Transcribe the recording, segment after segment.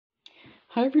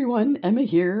Hi everyone, Emma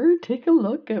here. Take a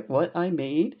look at what I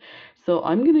made. So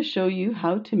I'm going to show you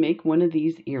how to make one of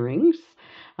these earrings.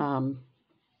 We're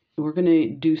going to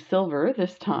do silver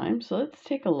this time, so let's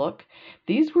take a look.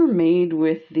 These were made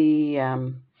with the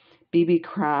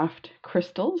Beebeecraft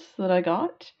crystals that I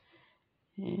got.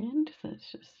 And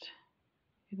let's just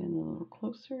get in a little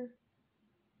closer.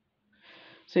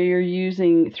 So you're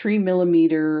using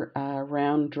 3mm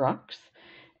round drucks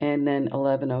and then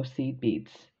 11/0 seed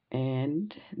beads.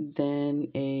 And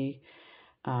then a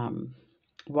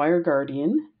wire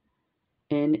guardian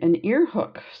and an ear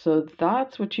hook. So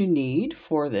that's what you need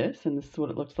for this, and this is what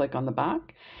it looks like on the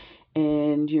back.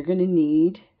 And you're going to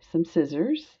need some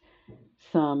scissors,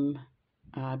 some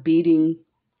beading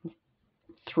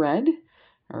thread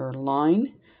or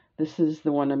line. This is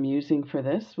the one I'm using for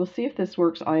this. We'll see if this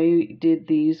works. I did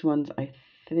these ones, I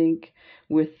think,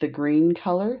 with the green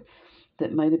color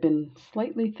that might have been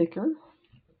slightly thicker.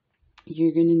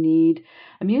 You're going to need,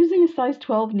 I'm using a size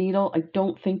 12 needle. I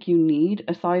don't think you need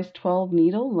a size 12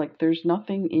 needle. Like there's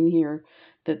nothing in here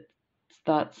that's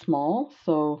that small.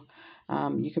 So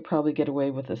you could probably get away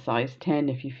with a size 10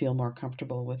 if you feel more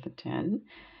comfortable with a 10.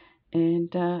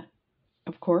 And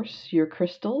of course your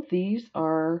crystal, these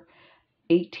are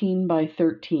 18 by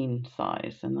 13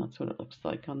 size, and that's what it looks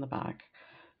like on the back.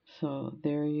 So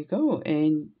there you go.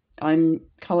 And I'm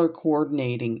color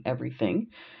coordinating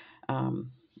everything.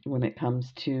 When it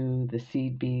comes to the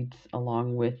seed beads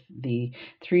along with the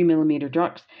 3mm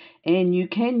drucks. And you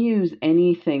can use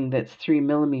anything that's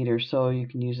 3mm. So you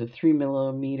can use a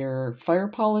 3mm fire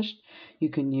polished. You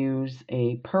can use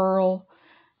a pearl.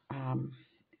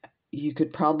 You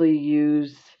could probably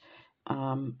use,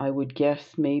 I would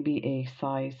guess, maybe a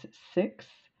size 6,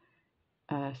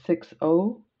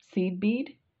 6/0 seed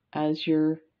bead as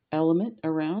your element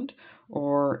around,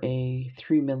 or a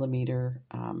 3mm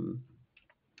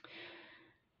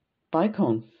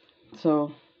bicone.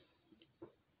 So,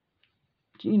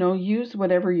 use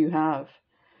whatever you have.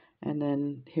 And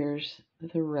then here's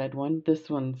the red one. This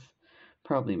one's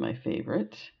probably my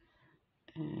favorite.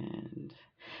 And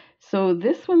so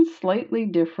this one's slightly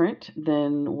different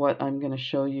than what I'm going to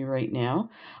show you right now.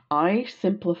 I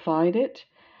simplified it.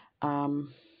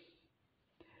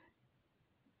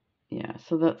 Yeah,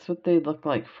 so that's what they look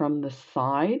like from the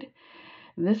side.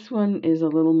 This one is a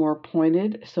little more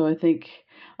pointed, so I think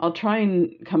I'll try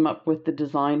and come up with the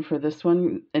design for this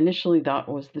one. Initially, that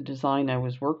was the design I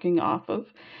was working off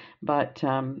of, but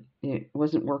it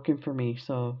wasn't working for me,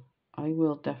 so I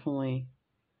will definitely,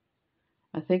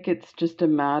 I think it's just a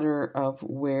matter of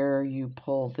where you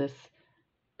pull this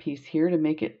piece here to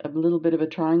make it a little bit of a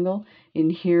triangle. In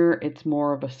here, it's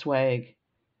more of a swag,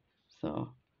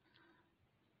 so,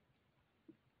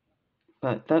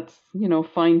 but that's,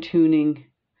 fine-tuning.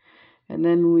 And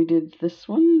then we did this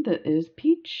one that is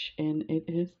peach, and it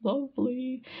is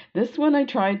lovely. This one I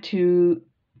tried to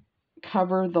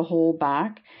cover the whole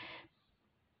back.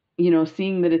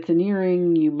 Seeing that it's an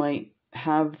earring, you might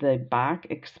have the back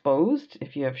exposed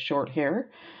if you have short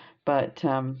hair, but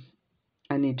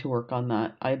I need to work on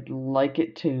that. I'd like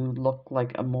it to look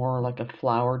like more like a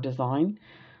flower design.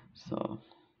 So,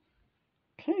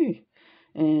 okay.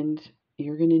 And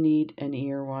you're going to need an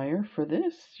ear wire for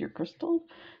this, your crystal.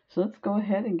 So let's go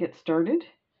ahead and get started.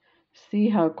 See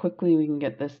how quickly we can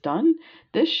get this done.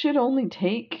 This should only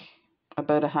take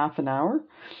about a half an hour.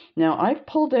 Now I've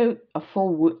pulled out a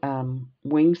full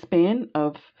wingspan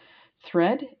of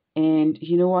thread, and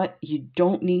you know what? You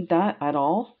don't need that at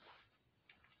all.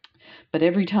 But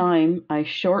every time I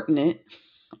shorten it,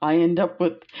 I end up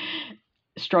with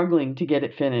struggling to get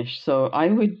it finished. So I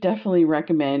would definitely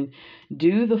recommend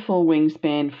do the full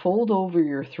wingspan, fold over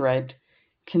your thread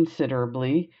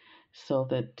considerably so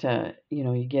that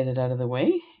you get it out of the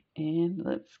way. And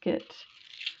let's get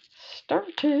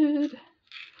started.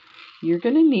 You're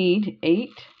going to need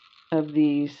 8 of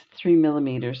these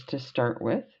 3mm to start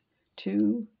with.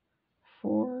 2,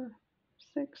 4,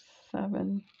 6,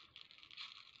 7,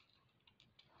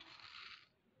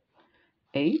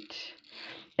 8.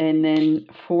 And then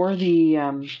for the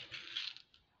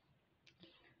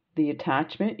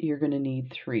attachment, you're going to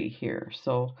need 3 here.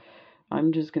 So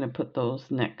I'm just going to put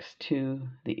those next to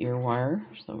the ear wire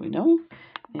so we know.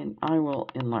 And I will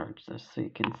enlarge this so you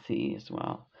can see as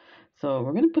well. So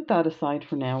we're going to put that aside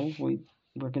for now. We're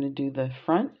going to do the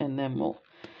front, and then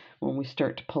when we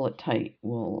start to pull it tight,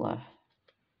 we'll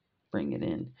bring it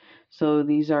in. So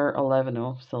these are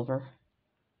 11/0 silver.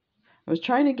 I was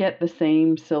trying to get the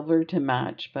same silver to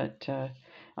match, but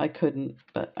I couldn't.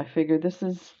 But I figured this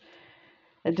is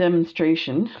a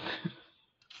demonstration,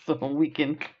 so we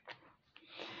can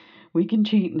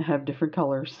cheat and have different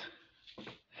colors.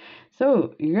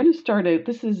 So you're going to start out,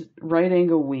 this is right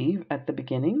angle weave at the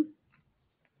beginning.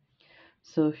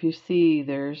 So if you see,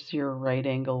 there's your right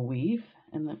angle weave,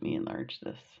 and let me enlarge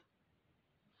this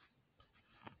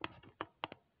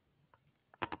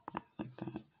like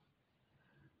that.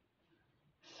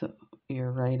 So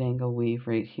your right angle weave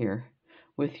right here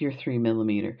with your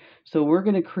 3mm. So we're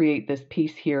going to create this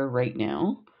piece here right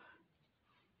now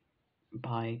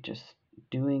by just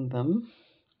doing them.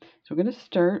 So we're going to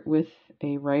start with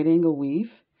a right angle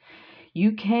weave.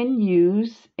 You can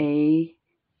use a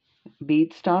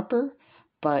bead stopper,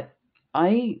 but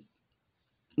they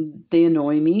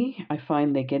annoy me. I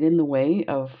find they get in the way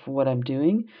of what I'm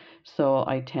doing, so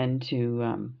I tend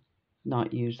to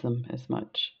not use them as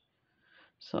much.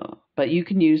 So, but you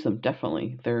can use them,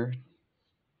 definitely.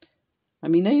 I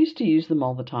used to use them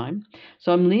all the time.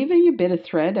 So I'm leaving a bit of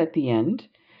thread at the end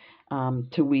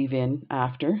to weave in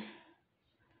after.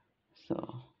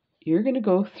 So you're going to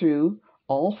go through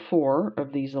all 4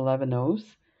 of these 11 O's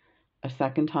a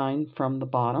second time from the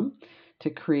bottom to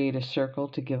create a circle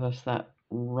to give us that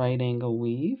right angle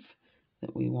weave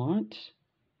that we want.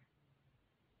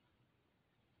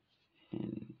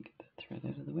 And get that thread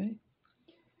out of the way.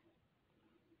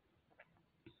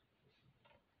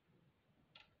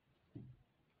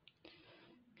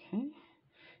 Okay.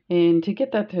 And to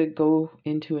get that to go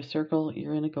into a circle,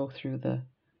 you're going to go through the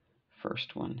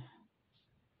first one.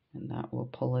 And that will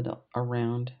pull it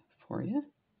around for you.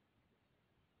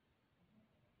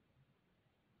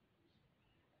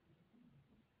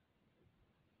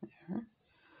 There.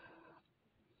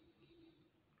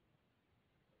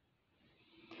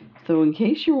 So in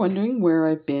case you're wondering where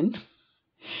I've been,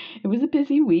 it was a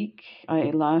busy week.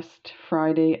 Last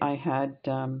Friday I had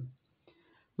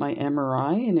my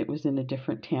MRI, and it was in a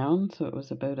different town, so it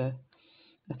was about a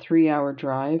 3-hour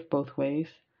drive both ways,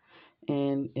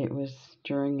 and it was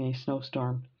during a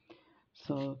snowstorm.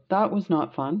 So that was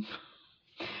not fun.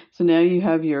 So now you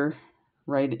have your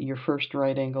first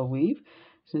right angle weave.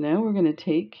 So now we're going to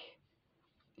take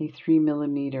a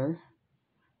 3mm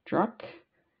druck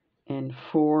and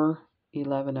 4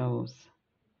 11 O's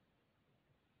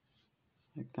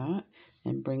like that,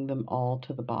 and bring them all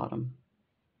to the bottom.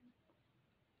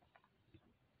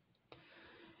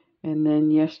 And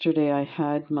then yesterday I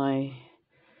had my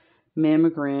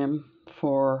mammogram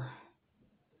for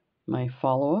my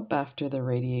follow-up after the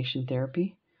radiation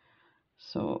therapy.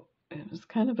 So it was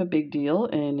kind of a big deal,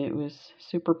 and it was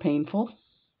super painful,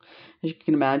 as you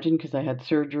can imagine, because I had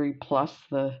surgery plus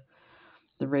the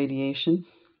radiation.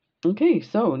 Okay,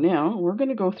 so now we're going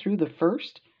to go through the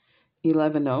first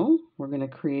 11 O. We're going to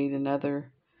create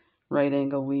another right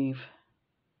angle weave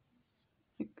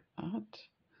like that.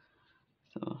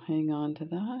 So hang on to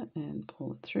that and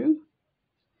pull it through.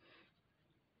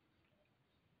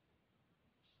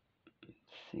 Let's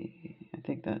see, I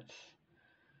think that's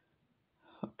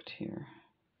hooked here.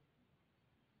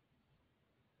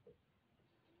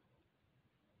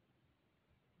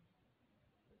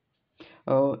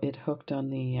 Oh, it hooked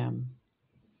on the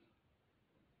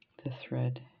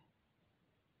thread,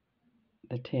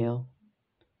 the tail.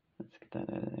 Let's get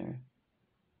that out of there.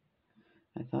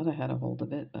 I thought I had a hold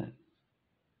of it, but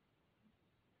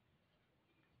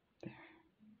there.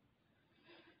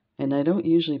 And I don't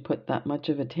usually put that much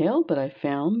of a tail, but I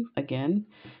found, again,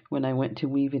 when I went to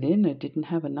weave it in, I didn't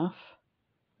have enough.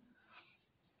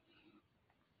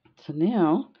 So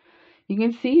now, you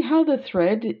can see how the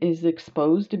thread is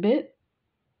exposed a bit.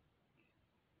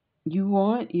 You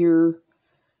want your,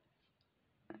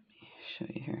 let me show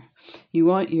you here. You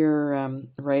want your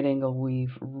right angle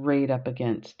weave right up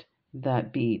against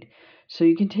that bead. So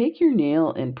you can take your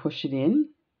nail and push it in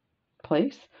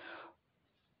place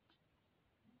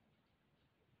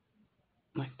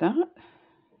like that.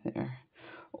 There.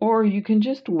 Or you can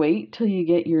just wait till you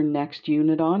get your next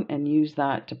unit on and use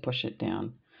that to push it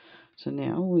down. So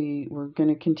now we're going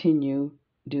to continue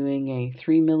doing a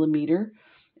 3mm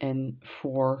and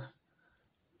 4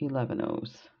 11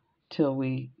 O's till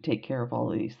we take care of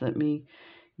all of these. Let me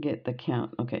get the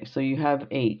count. Okay, so you have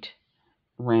 8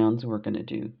 rounds we're going to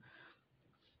do.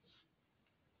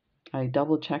 I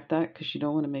double check that because you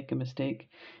don't want to make a mistake.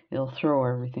 It'll throw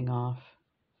everything off.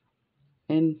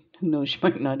 And who knows, you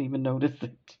might not even notice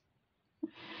it.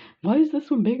 Why is this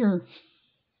one bigger?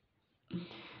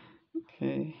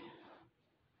 Okay.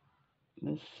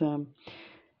 This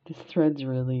thread's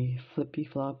really flippy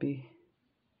floppy.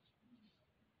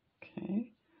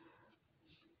 Okay.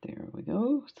 There we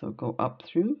go. So go up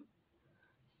through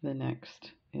the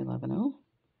next 11 O.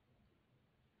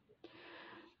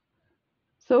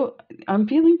 So I'm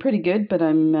feeling pretty good, but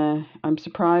I'm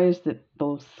surprised that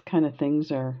those kind of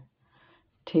things are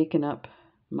taken up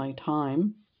my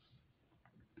time,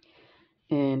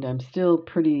 and I'm still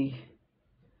pretty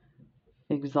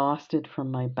exhausted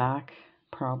from my back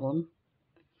problem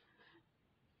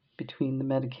between the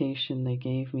medication they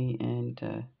gave me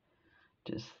and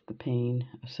just the pain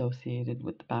associated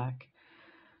with the back.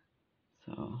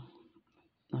 So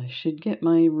I should get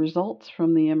my results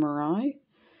from the MRI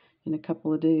in a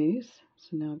couple of days.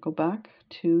 So now go back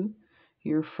to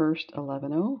your first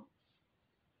 11-0.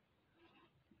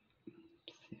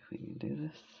 See if we can do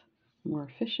this more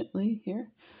efficiently here.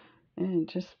 And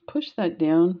just push that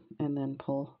down and then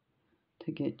pull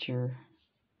to get your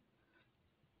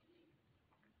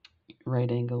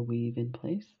right angle weave in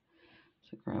place.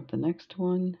 So grab the next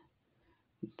one,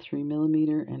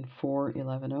 3mm and 4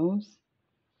 11-0s.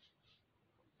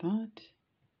 That.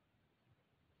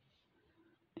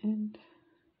 And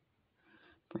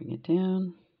bring it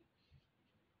down.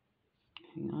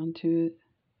 Hang on to it.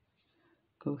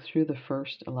 Go through the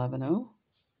first 11-0.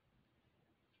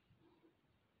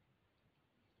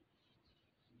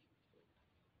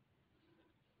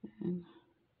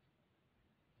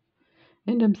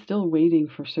 And I'm still waiting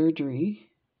for surgery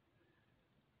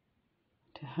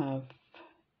to have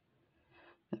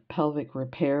a pelvic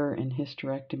repair and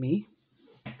hysterectomy.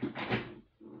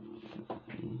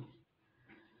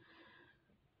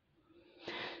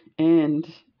 And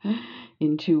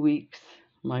in 2 weeks,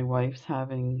 my wife's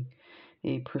having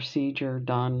a procedure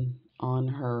done on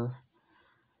her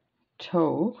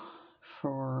toe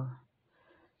for,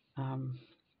 I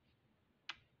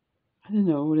don't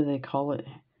know, what do they call it?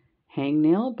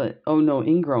 Hangnail? But, oh no,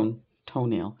 ingrown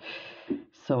toenail.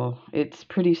 So it's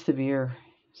pretty severe,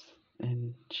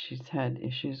 and she's had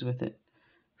issues with it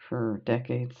for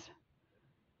decades.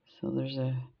 So there's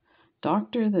a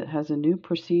doctor that has a new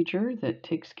procedure that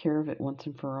takes care of it once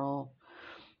and for all,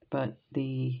 but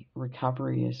the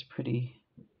recovery is pretty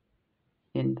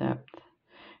in-depth.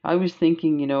 I was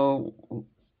thinking, you know,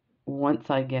 once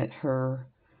I get her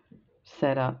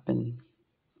set up and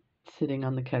sitting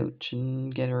on the couch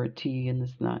and get her a tea and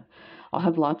this and that, I'll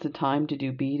have lots of time to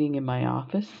do beading in my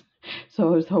office. So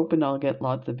I was hoping I'll get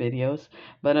lots of videos,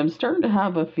 but I'm starting to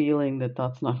have a feeling that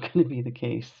that's not going to be the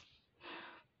case.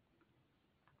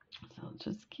 So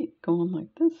just keep going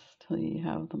like this till you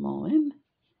have them all in.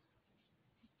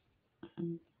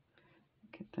 And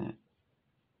get that.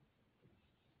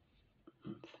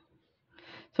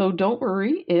 So don't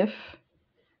worry if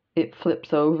it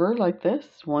flips over like this.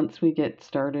 Once we get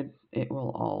started, it will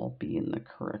all be in the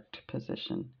correct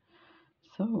position.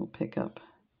 So pick up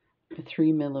a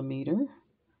 3mm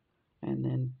and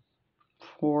then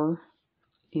 4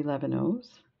 11-0s.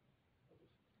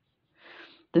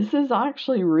 This is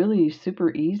actually really super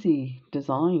easy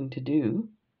design to do.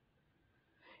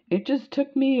 It just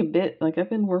took me a bit, like I've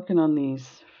been working on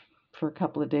these for a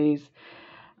couple of days.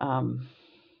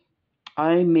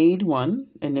 I made one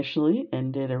initially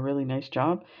and did a really nice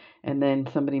job, and then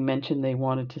somebody mentioned they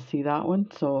wanted to see that one,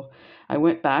 so I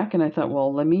went back and I thought,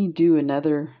 well, let me do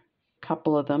another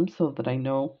couple of them so that I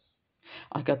know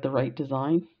I got the right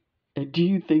design. And do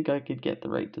you think I could get the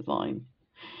right design?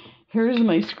 Here's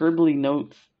my scribbly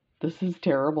notes. This is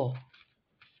terrible.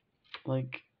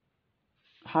 Like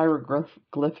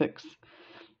hieroglyphics.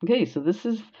 Okay, so this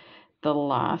is the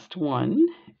last one,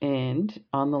 and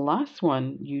on the last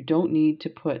one you don't need to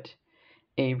put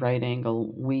a right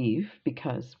angle weave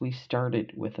because we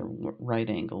started with a right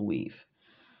angle weave.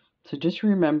 So just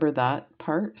remember that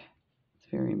part. It's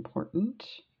very important.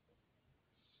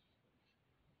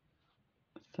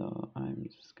 So I'm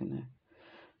just gonna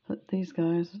put these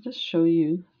guys, I'll just show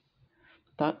you.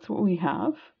 That's what we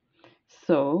have.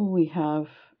 So we have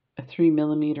a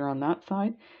 3mm on that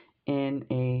side and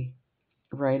a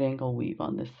right angle weave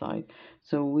on this side.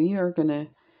 So we are gonna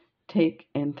take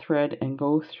and thread and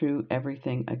go through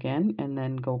everything again and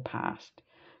then go past,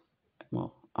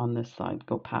 well, on this side,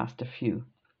 go past a few.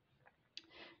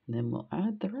 And then we'll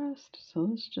add the rest. So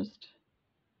let's just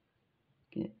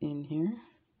get in here.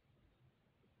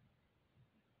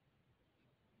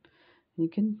 You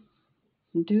can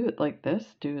do it like this,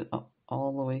 do it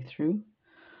all the way through,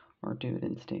 or do it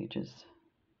in stages.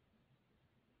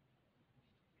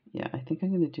 Yeah, I think I'm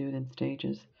going to do it in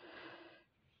stages.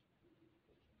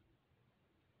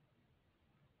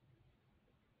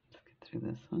 Let's get through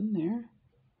this one there.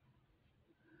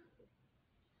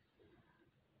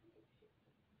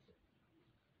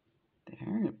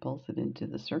 There, it pulls it into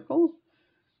the circle,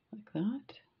 like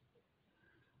that.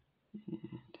 And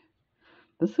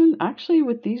this one, actually,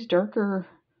 with these darker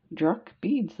Druck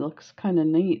beads, looks kind of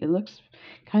neat. It looks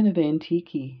kind of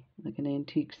antique-y, like an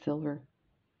antique silver.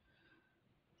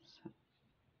 So,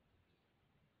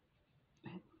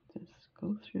 just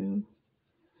go through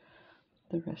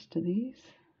the rest of these.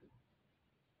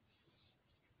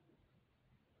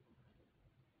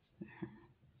 There.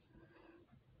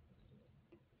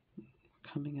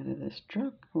 Coming out of this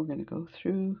druck, we're going to go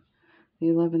through the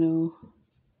 11-0,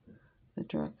 the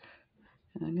druck,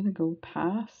 and I'm going to go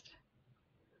past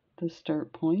the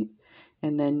start point,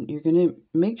 and then you're going to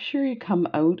make sure you come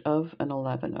out of an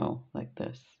 11-0 like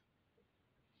this.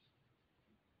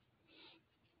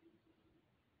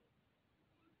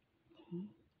 Okay.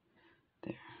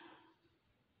 There.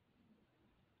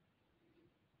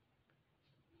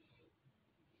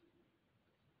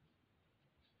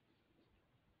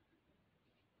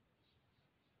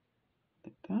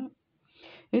 Like that.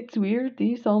 It's weird,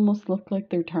 these almost look like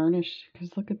they're tarnished,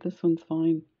 because look at this one's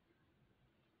fine.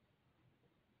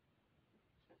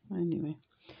 Anyway.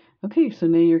 Okay, so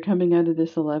now you're coming out of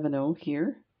this 11-0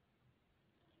 here.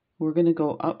 We're going to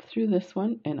go up through this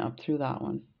one and up through that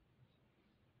one.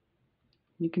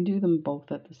 You can do them both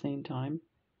at the same time.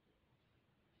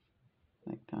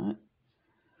 Like that.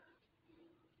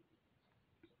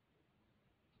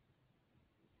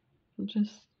 And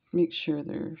just make sure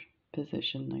they're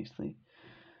positioned nicely.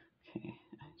 Okay,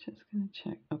 I'm just going to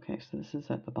check. Okay, so this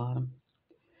is at the bottom.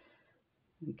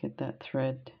 Get that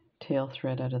thread, tail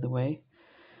thread out of the way.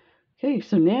 Okay,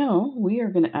 so now we are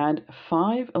going to add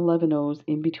 5 11-0s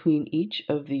in between each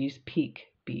of these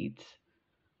peak beads.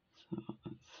 So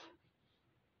that's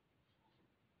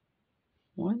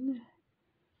 1,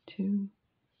 2,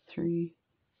 3,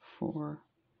 4,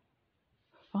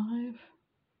 5.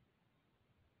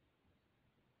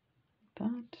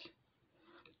 That.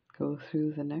 Go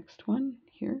through the next one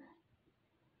here.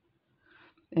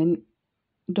 And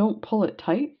don't pull it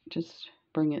tight, just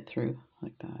bring it through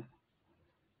like that.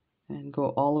 And go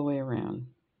all the way around.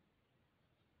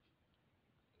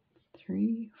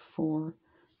 3, 4,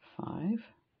 5.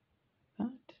 That.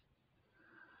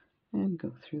 And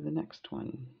go through the next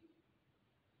one.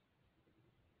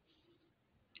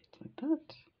 Like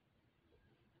that.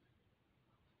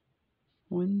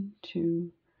 1,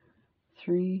 2,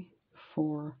 3,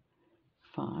 4,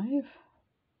 5.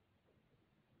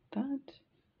 That.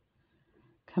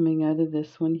 Coming out of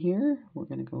this one here, we're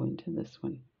going to go into this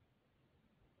one.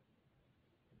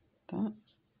 That.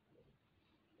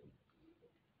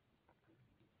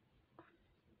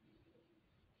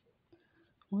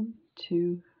 One,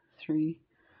 2, 3,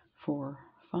 4,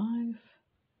 5.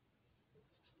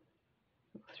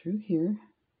 Go through here.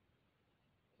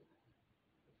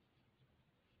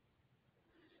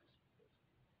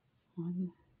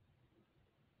 1,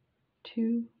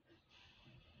 2,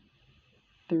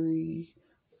 3,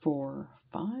 4,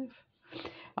 5.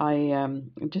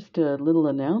 Just a little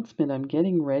announcement. I'm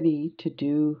getting ready to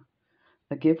do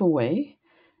a giveaway,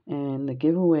 and the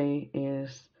giveaway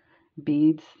is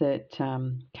beads that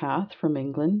Kath from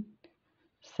England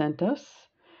sent us,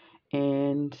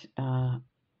 and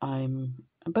I'm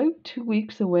about 2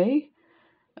 weeks away,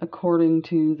 according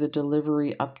to the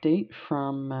delivery update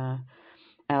from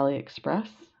AliExpress.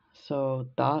 So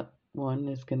that one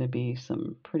is going to be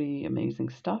some pretty amazing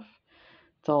stuff.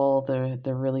 It's all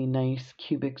the really nice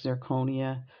cubic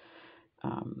zirconia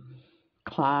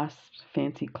clasps,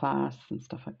 fancy clasps and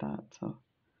stuff like that. So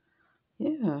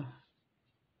yeah,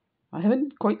 I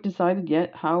haven't quite decided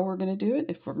yet how we're going to do it.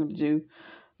 If we're going to do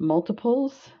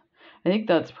multiples, I think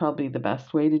that's probably the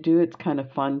best way to do it. It's kind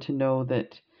of fun to know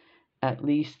that at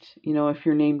least, you know, if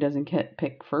your name doesn't get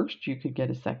picked first, you could get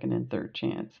a second and third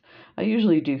chance. I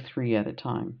usually do 3 at a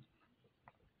time.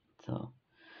 So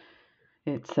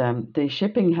it's the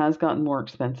shipping has gotten more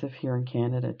expensive here in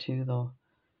Canada too, though.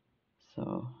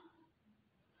 So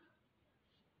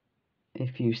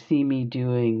if you see me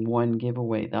doing one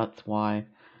giveaway, that's why.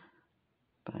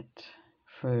 But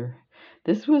for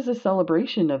this was a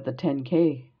celebration of the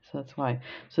 10K, so that's why.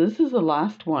 So this is the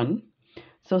last one.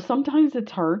 So sometimes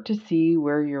it's hard to see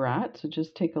where you're at, so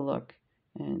just take a look.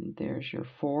 And there's your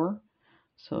 4.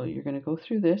 So you're going to go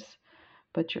through this,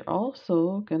 but you're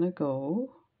also going to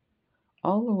go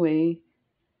all the way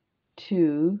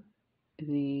to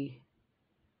the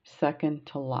second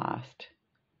to last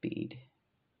bead.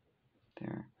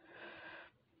 There.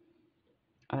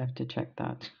 I have to check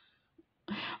that.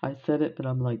 I said it, but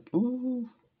I'm like, ooh.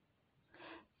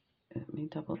 Let me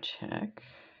double check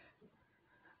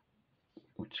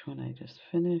which one I just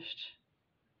finished.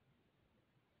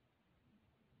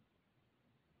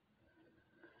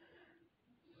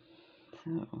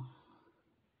 So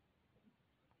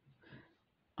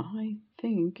I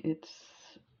think it's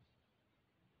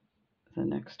the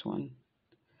next one.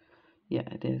 Yeah,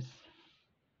 it is.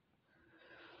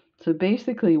 So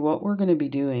basically what we're going to be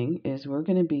doing is we're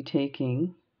going to be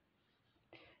taking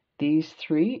these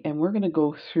three, and we're going to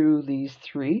go through these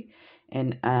three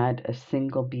and add a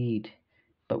single bead,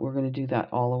 but we're going to do that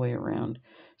all the way around.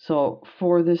 So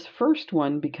for this first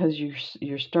one, because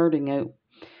you're starting out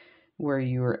where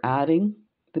you're adding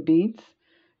the beads,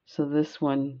 so this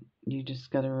one you just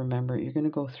got to remember you're going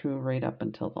to go through right up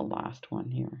until the last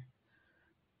one here.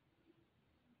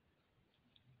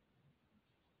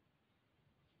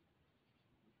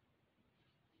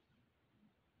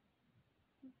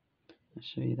 I'll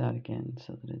show you that again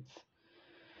so that it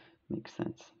makes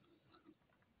sense.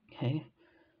 Okay,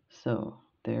 so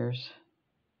there's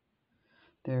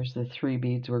the three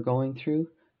beads we're going through.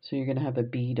 So you're going to have a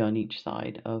bead on each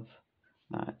side of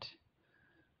that.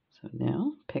 So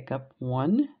now pick up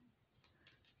 1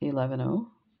 11-0.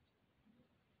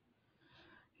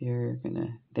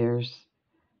 There's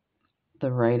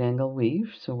the right angle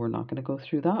weave, so we're not going to go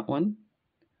through that one.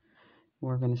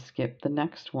 We're going to skip the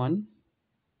next one,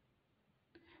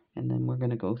 and then we're going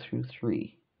to go through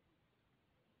 3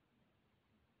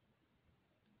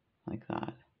 like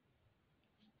that.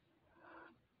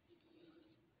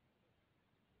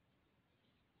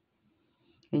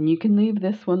 And you can leave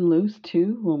this one loose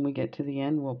too. When we get to the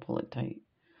end, we'll pull it tight.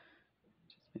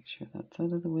 Just make sure that's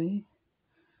out of the way.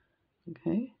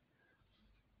 Okay.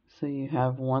 So you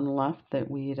have one left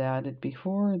that we had added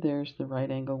before. There's the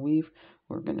right angle weave.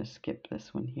 We're going to skip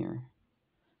this one here.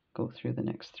 Go through the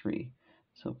next 3.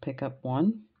 So pick up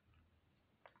 1.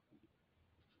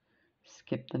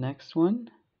 Skip the next one.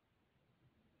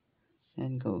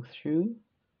 And go through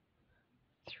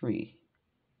 3.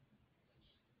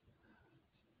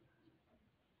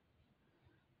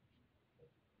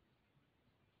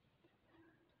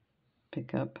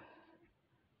 Pick up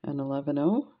an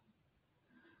 11-0.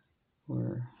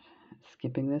 We're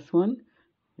skipping this one.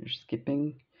 You're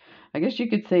skipping, I guess you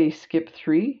could say skip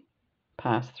 3,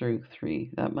 pass through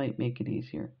 3. That might make it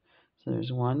easier. So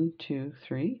there's 1, 2,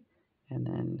 3, and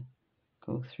then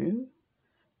go through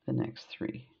the next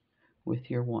 3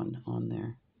 with your 1 on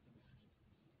there.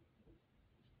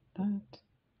 That.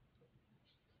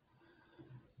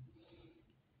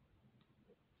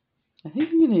 I think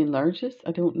I'm going to enlarge this.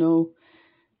 I don't know.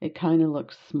 It kind of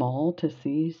looks small to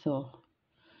see, so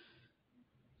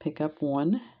pick up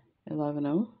 1 11-0.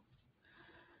 I'm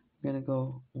going to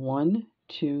go 1,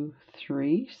 2,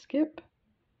 3, skip,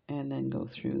 and then go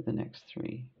through the next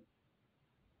 3.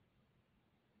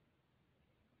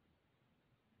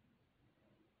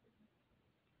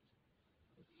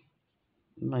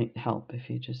 Might help if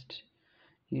you just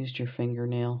used your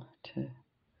fingernail to,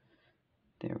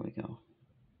 there we go,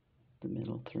 the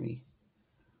middle 3.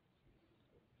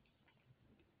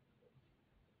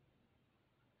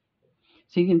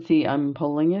 So you can see I'm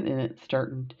pulling it and it's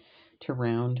starting to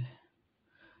round.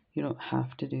 You don't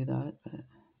have to do that, but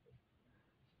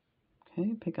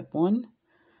okay, pick up 1,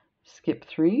 skip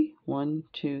 3, 1,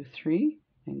 2, 3,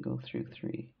 and go through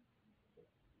 3.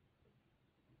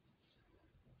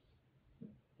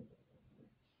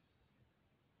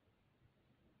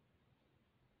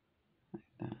 Like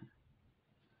that.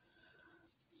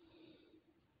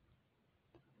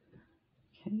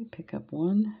 Okay, pick up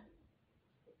 1,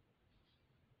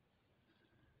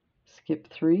 skip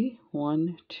 3,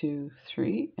 1, 2,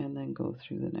 3, and then go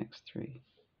through the next 3.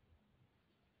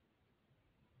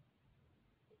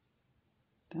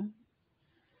 That.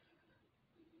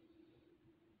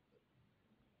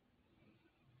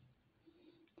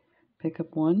 Pick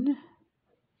up 1,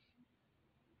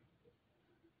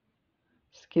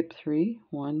 skip 3,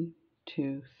 1,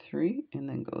 2, 3, and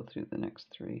then go through the next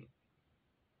 3.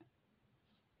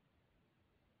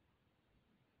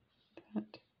 That.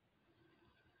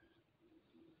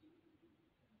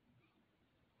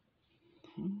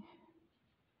 Okay.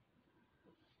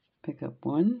 Pick up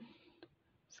 1,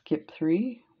 skip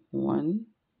 3, 1,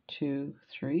 2,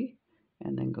 3,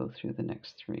 and then go through the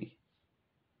next 3.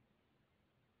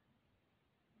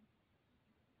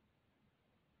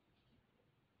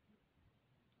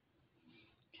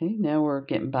 Okay, now we're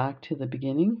getting back to the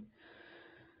beginning.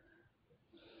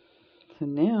 So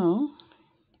now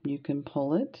you can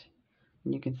pull it,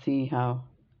 and you can see how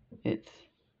it's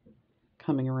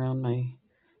coming around my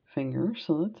finger.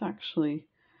 So let's actually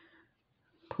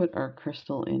put our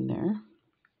crystal in there.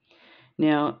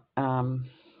 Now,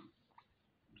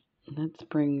 let's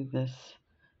bring this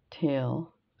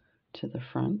tail to the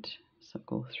front. So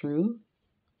go through.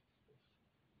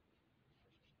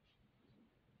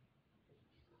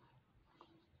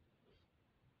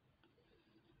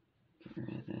 Get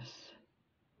rid of this.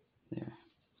 There,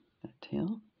 that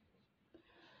tail.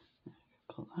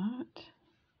 Pull that.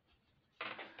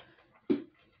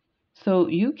 So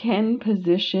you can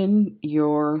position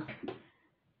your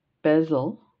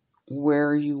bezel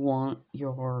where you want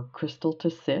your crystal to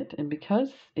sit, and because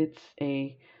it's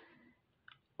a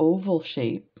oval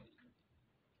shape,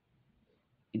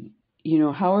 you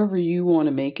know, however you want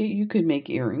to make it, you could make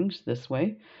earrings this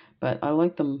way, but I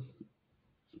like them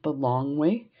the long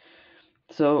way.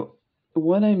 So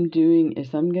what I'm doing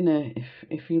is I'm gonna,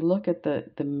 if you look at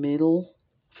the middle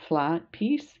flat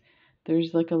piece,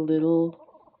 there's like a little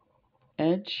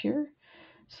edge here.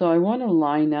 So I want to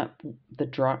line up the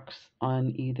drucks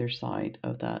on either side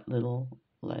of that little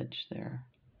ledge there.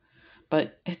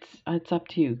 But it's up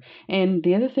to you. And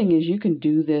the other thing is you can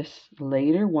do this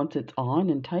later once it's on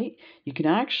and tight. You can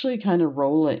actually kind of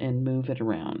roll it and move it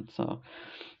around. So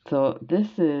this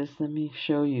is, let me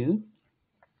show you.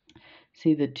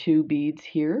 See the two beads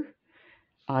here?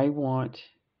 I want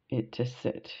it to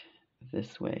sit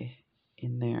this way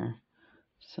in there.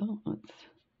 So let's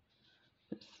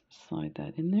just slide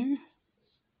that in there.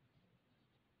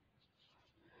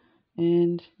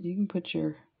 And you can put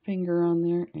your finger on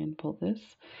there and pull this.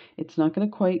 It's not going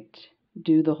to quite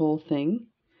do the whole thing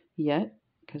yet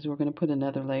because we're going to put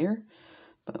another layer.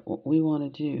 But what we want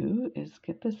to do is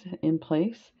get this in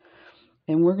place,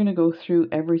 and we're going to go through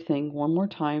everything one more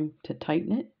time to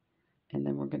tighten it, and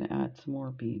then we're going to add some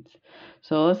more beads.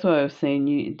 So that's what I was saying.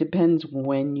 It depends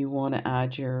when you want to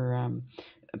add your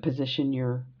position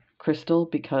your crystal,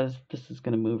 because this is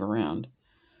going to move around.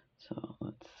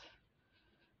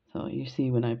 So you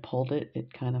see when I pulled it,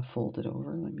 it kind of folded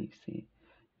over. Let me see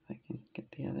if I can get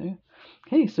the other.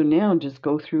 Okay, so now just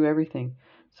go through everything.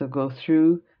 So go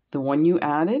through the one you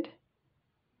added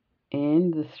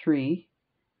and the three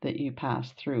that you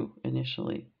passed through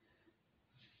initially.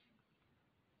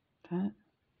 That.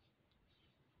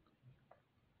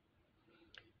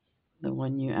 The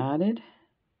one you added.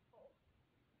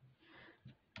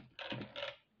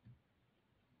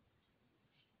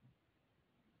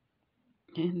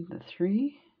 And the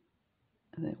three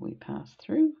that we passed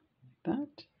through, like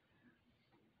that.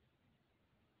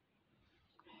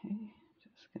 Okay,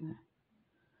 just gonna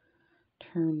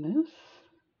turn this.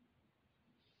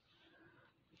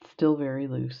 It's still very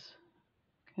loose.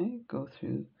 Okay, go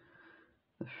through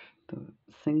the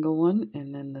single one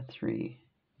and then the three,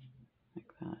 like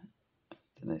that.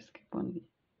 Did I skip one?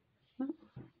 No.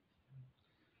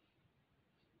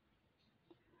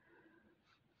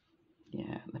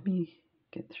 Yeah, let me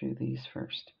get through these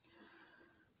first.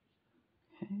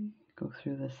 Okay, go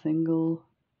through the single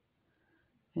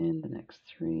and the next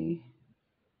three.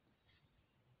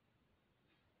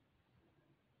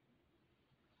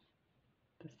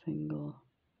 The single,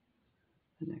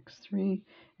 the next three.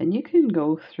 And you can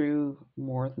go through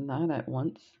more than that at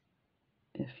once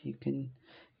if you can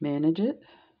manage it.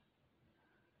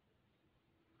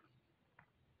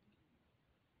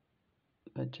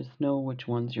 But just know which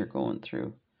ones you're going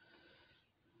through.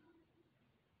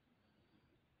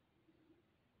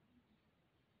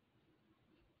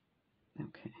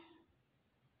 Okay.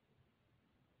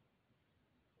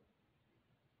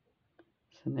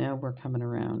 So now we're coming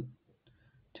around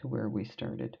to where we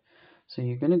started. So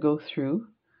you're going to go through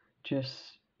just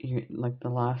like the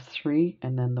last three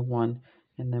and then the one,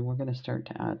 and then we're going to start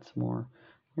to add some more.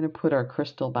 We're going to put our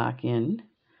crystal back in,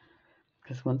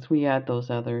 because once we add those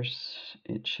others,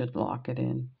 it should lock it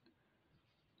in.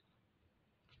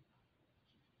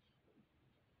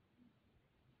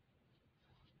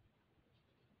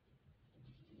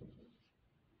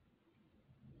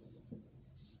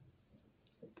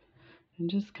 And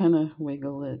just kind of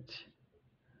wiggle it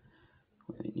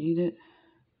where you need it.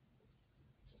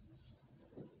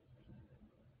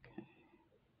 Okay.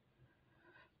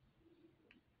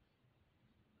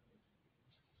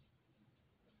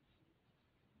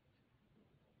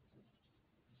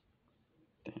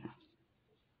 There.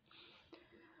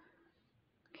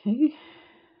 Okay.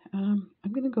 I'm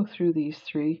going to go through these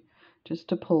three just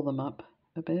to pull them up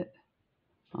a bit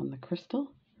on the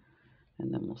crystal,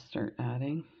 and then we'll start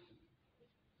adding.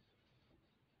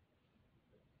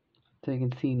 So you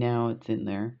can see now it's in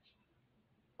there.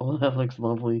 Oh, that looks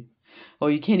lovely. Oh,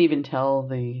 you can't even tell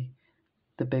the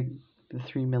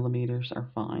 3 millimeters are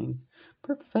fine.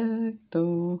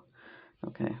 Perfecto.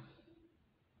 Okay.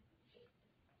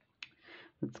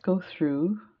 Let's go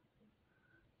through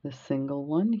the single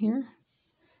one here,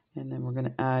 and then we're going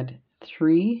to add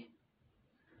 3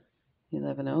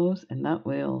 11-0s, and that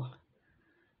will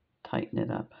tighten it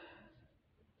up.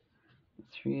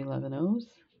 3 11-0s.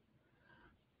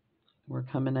 We're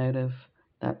coming out of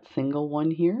that single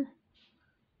one here.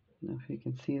 I don't know if you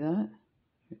can see that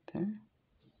right there.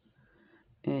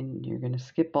 And you're going to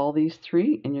skip all these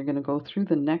 3, and you're going to go through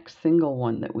the next single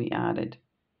one that we added,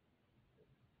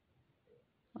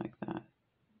 like that.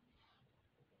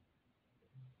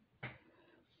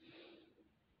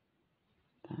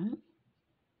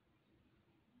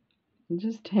 And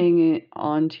just hang it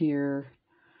onto your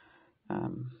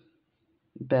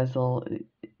bezel.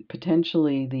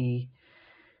 Potentially the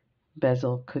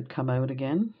bezel could come out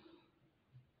again.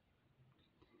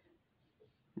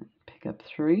 Pick up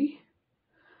 3.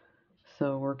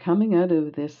 So we're coming out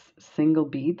of this single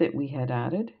bead that we had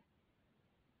added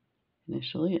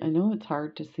initially. I know it's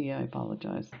hard to see, I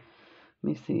apologize. Let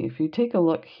me see. If you take a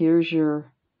look, here's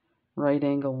your right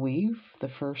angle weave, the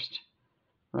first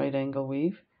right angle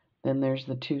weave. Then there's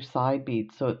the 2 side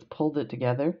beads. So it's pulled it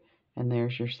together, and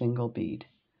there's your single bead.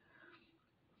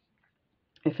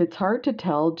 If it's hard to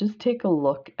tell, just take a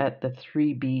look at the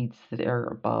 3 beads that are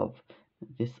above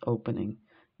this opening.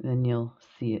 Then you'll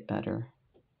see it better.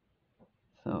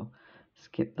 So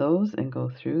skip those and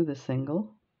go through the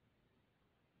single.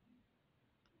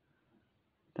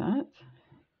 That.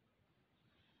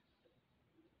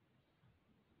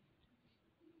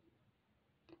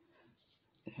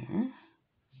 There.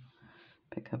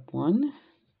 Pick up 1.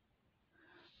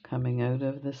 Coming out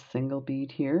of this single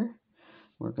bead here,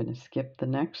 we're going to skip the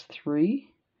next 3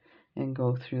 and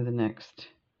go through the next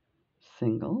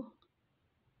single,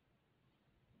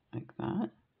 like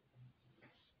that.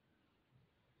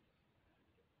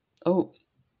 Oh,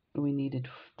 we needed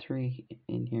 3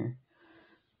 in here.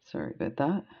 Sorry about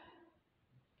that.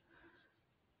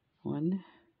 1,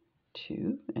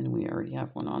 2, and we already have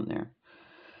 1 on there.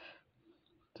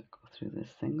 So go through this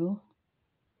single.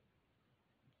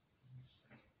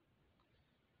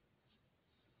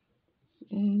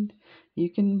 And you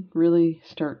can really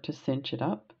start to cinch it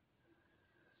up.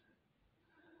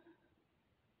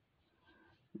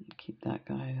 Keep that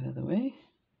guy out of the way.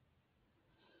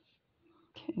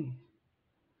 Okay.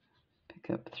 Pick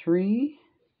up 3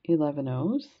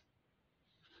 11/0s.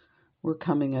 We're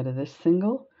coming out of this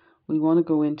single. We want to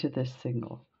go into this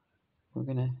single. We're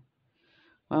going to,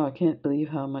 wow, I can't believe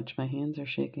how much my hands are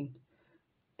shaking.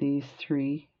 These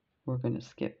 3 we're going to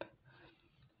skip.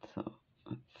 So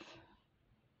let's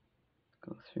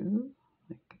go through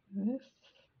like this.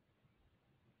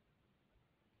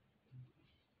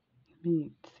 Let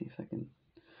me see if I can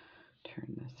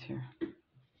turn this here.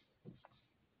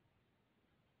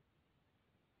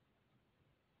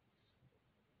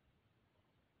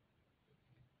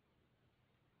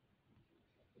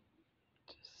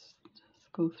 Just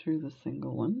go through the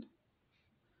single one.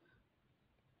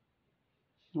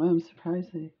 Well, I'm surprised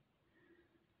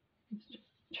let's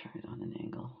try it on an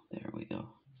angle. There we go.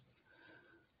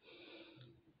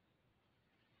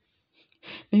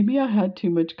 Maybe I had too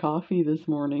much coffee this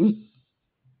morning.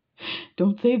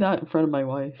 Don't say that in front of my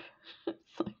wife.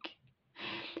 It's like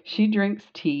she drinks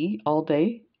tea all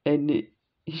day and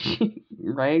she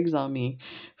rags on me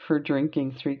for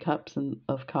drinking 3 cups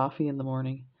of coffee in the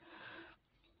morning.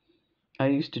 I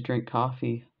used to drink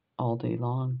coffee all day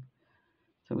long.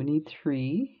 So we need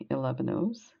 3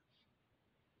 11/0s.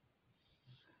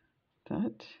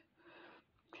 That.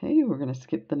 Okay, we're going to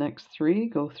skip the next 3,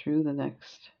 go through the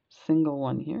next single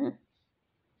one here.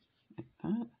 Like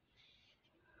that.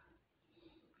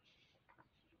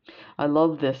 I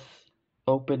love this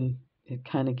open. It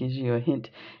kind of gives you a hint.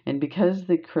 And because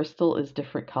the crystal is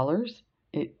different colors,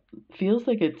 it feels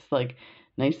like it's like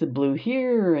nice and blue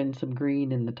here and some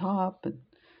green in the top. And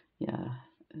yeah,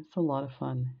 it's a lot of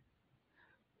fun.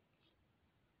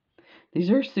 These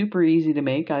are super easy to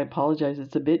make. I apologize.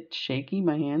 It's a bit shaky,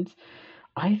 my hands.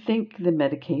 I think the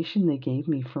medication they gave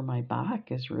me for my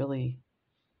back is really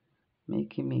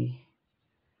making me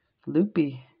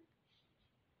loopy.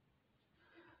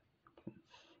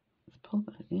 Let's pull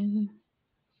that in.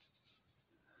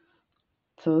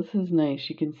 So this is nice.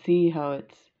 You can see how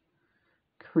it's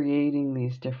creating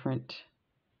these different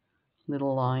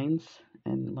little lines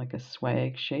and like a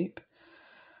swag shape.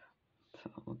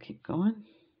 So we'll keep going.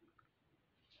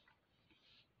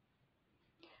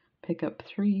 Pick up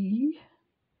 3.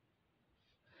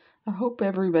 I hope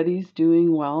everybody's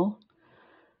doing well.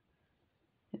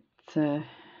 It's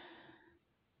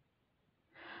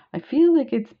I feel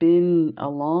like it's been a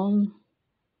long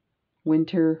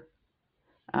winter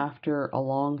after a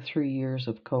long 3 years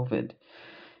of COVID.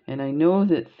 And I know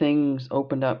that things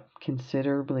opened up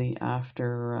considerably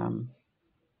after,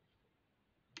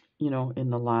 in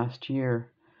the last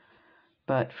year.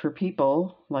 But for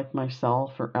people like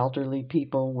myself or elderly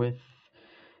people with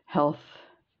health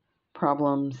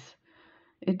problems,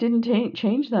 it didn't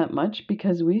change that much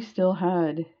because we still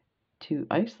had to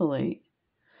isolate.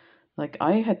 Like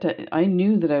I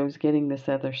knew that I was getting this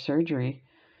other surgery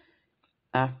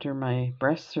after my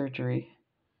breast surgery.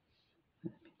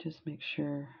 Let me just make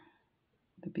sure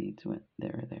the beads went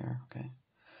there. Okay.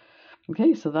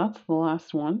 Okay, so that's the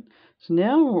last one. So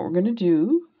now what we're going to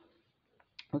do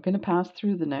We're going to pass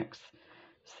through the next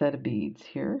set of beads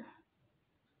here.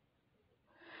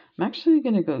 I'm actually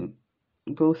going to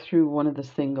go through one of the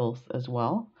singles as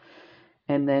well,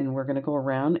 and then we're going to go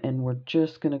around, and we're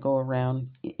just going to go around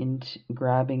into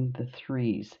grabbing the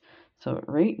threes. So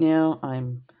right now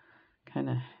I'm kind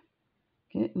of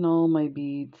getting all my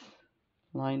beads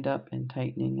lined up and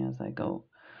tightening as I go.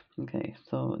 Okay,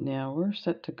 so now we're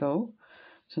set to go.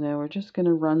 So now we're just going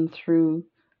to run through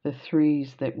the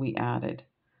threes that we added.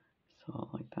 So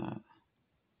like that.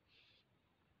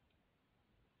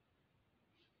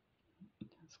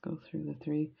 Let's go through the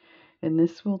three. And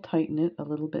this will tighten it a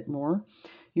little bit more.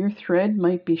 Your thread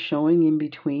might be showing in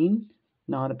between.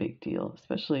 Not a big deal.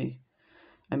 Especially,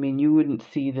 I mean, you wouldn't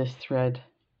see this thread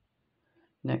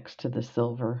next to the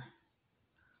silver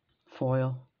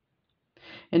foil.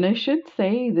 And I should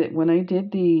say that when I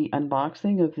did the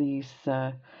unboxing of these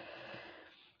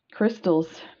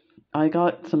crystals, I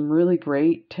got some really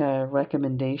great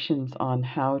recommendations on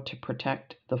how to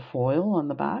protect the foil on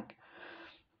the back.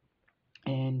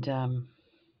 And I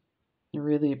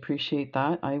really appreciate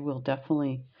that. I will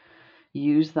definitely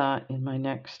use that in my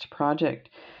next project.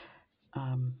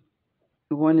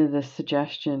 One of the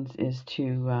suggestions is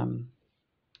to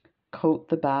coat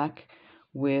the back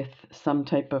with some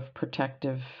type of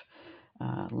protective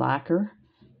lacquer.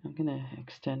 I'm going to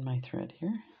extend my thread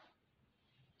here.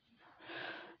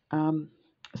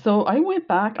 So I went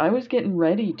back, I was getting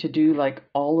ready to do like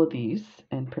all of these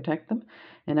and protect them.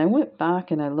 And I went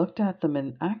back and I looked at them,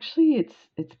 and actually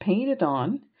it's painted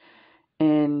on.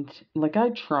 And like I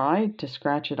tried to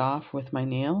scratch it off with my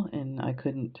nail and I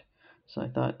couldn't. So I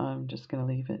thought I'm just going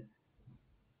to leave it.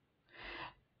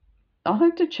 I'll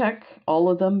have to check all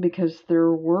of them because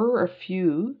there were a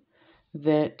few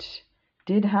that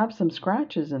did have some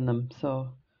scratches in them. So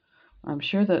I'm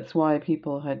sure that's why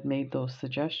people had made those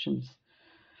suggestions,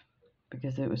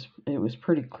 because it was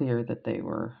pretty clear that they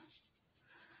were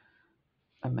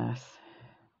a mess.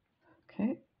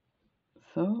 Okay,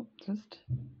 so just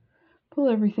pull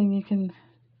everything. You can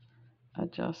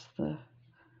adjust the...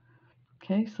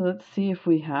 Okay, so let's see if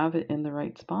we have it in the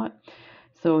right spot.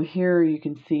 So here you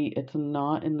can see it's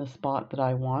not in the spot that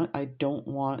I want. I don't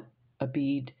want a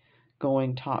bead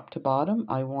going top to bottom.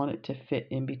 I want it to fit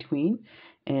in between.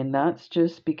 And that's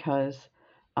just because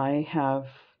I have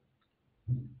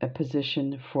a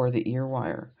position for the ear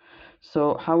wire.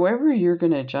 So however you're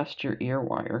going to adjust your ear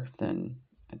wire, then,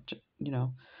 you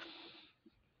know,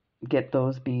 get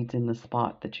those beads in the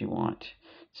spot that you want.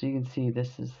 So you can see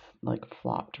this is like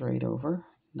flopped right over.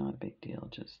 Not a big deal,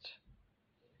 just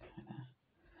kind of...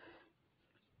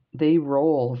 They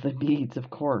roll the beads, of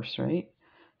course, right?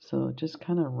 So just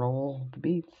kind of roll the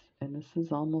beads. And this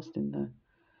is almost in the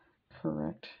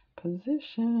correct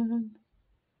position.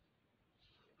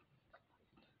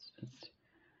 Let's just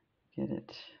get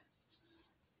it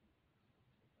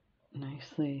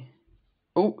nicely.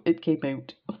 Oh, it came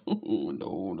out.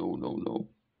 No, no, no, no.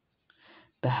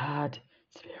 Bad.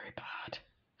 It's very bad.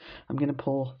 I'm going to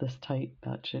pull this tight.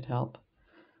 That should help.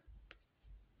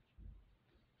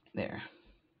 There.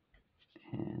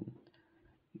 And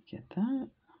get that.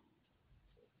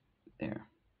 There.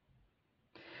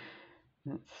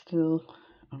 That's still...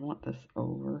 I want this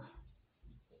over.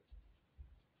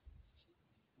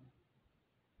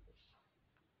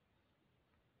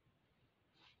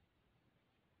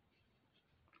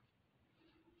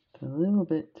 It's a little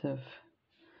bit of...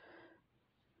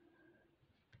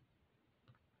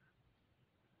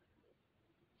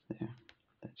 There.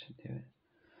 That should do it.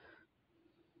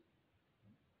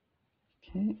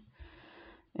 Okay,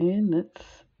 and let's...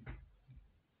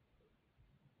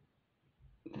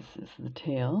 This is the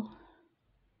tail.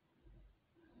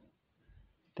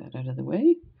 Get that out of the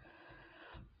way.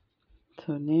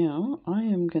 So now I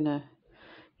am gonna...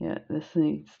 Yeah, this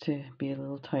needs to be a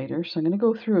little tighter. So I'm gonna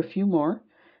go through a few more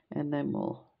and then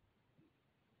we'll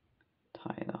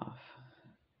tie it off.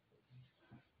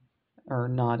 Or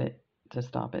knot it to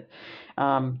stop it.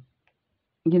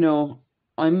 You know,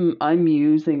 I'm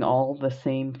using all the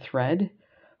same thread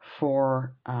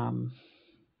for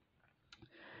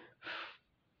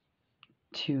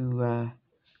to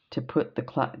put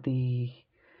the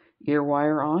ear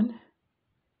wire on.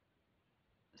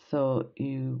 So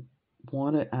you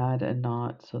want to add a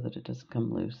knot so that it doesn't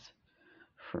come loose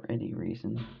for any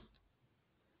reason.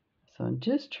 So I'm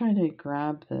just trying to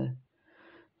grab the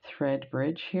thread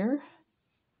bridge here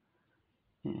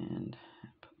and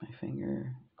put my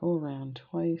finger, go around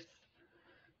twice,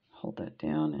 hold that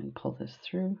down and pull this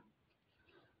through.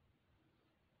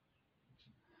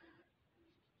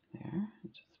 There,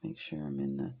 just make sure I'm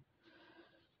in the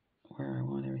where I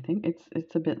want everything.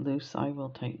 It's a bit loose. I will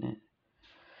tighten it.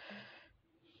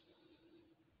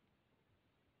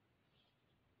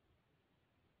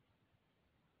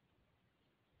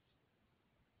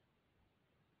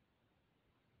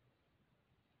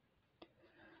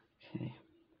 Okay.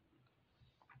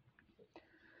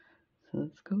 So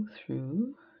let's go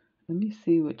through. Let me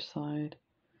see which side.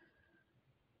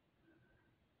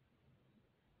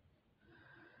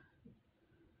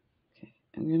 Okay,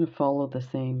 I'm going to follow the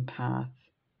same path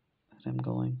that I'm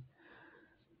going.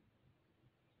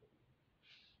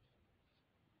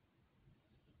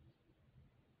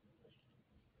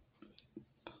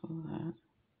 Pull that.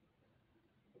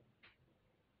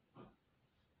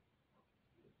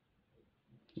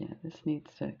 Yeah, this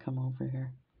needs to come over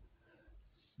here.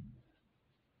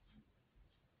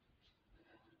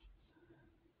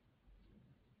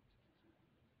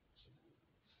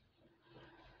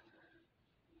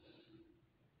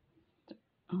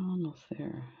 Almost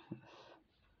there.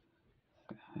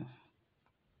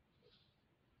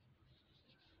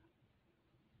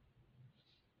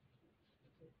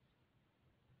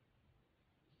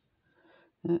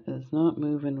 That is not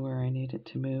moving where I need it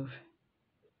to move.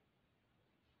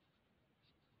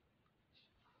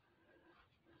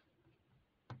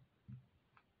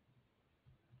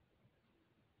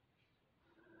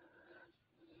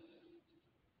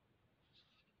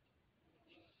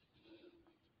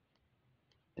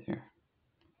 There.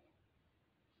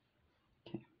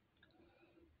 Okay.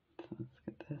 So let's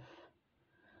get this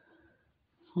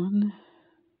one.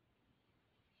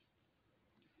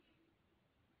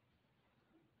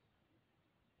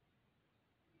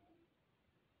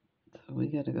 So we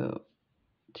got to go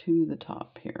to the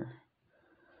top here.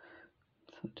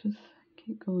 So just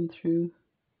keep going through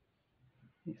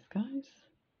these guys.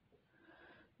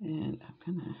 And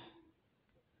I'm going to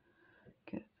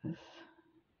get this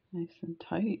nice and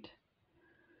tight.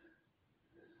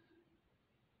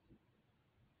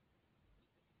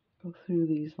 Go through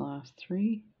these last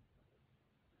three.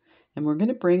 And we're going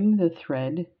to bring the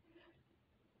thread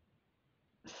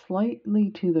slightly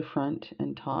to the front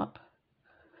and top.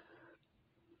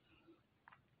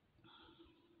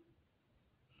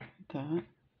 Like that.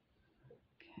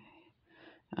 Okay.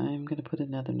 I'm going to put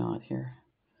another knot here.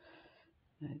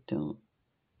 I don't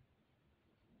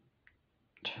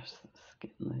trust this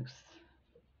getting loose.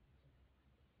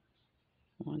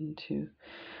 1, 2.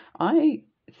 I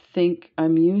think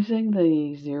I'm using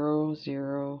the 0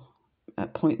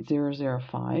 at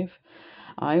 0.005.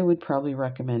 I would probably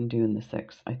recommend doing the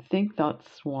 6. I think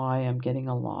that's why I'm getting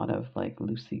a lot of like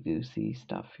loosey-goosey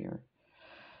stuff here.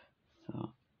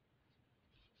 So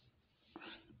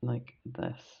like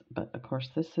this, but of course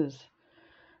this is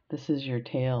your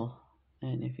tail,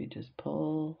 and if you just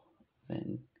pull,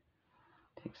 then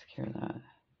it takes care of that.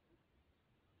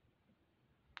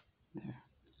 There.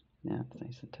 Now it's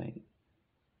nice and tight.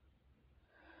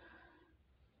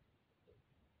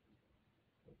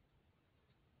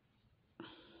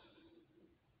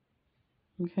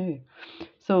 Okay,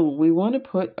 so we want to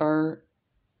put our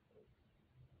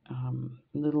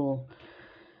little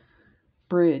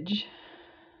bridge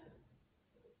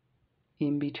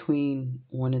in between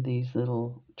one of these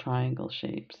little triangle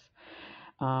shapes.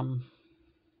 Yeah,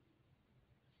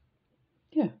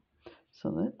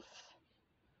 so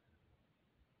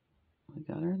we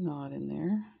got our knot in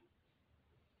there.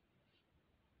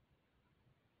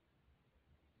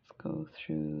 Let's go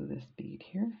through this bead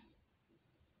here,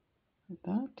 like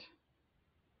that.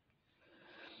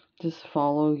 Just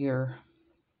follow your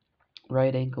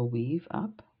right angle weave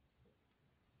up.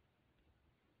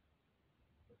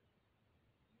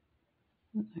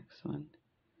 The next one,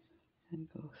 and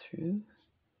go through.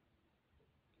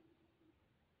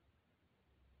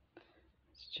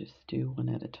 Let's just do one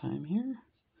at a time here.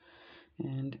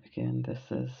 And again,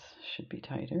 should be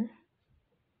tighter.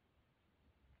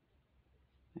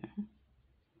 There.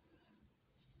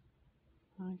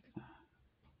 Like that.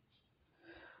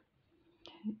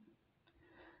 Okay.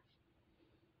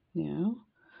 Now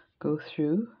go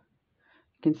through. You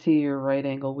can see your right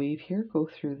angle weave here. Go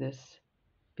through this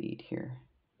bead here.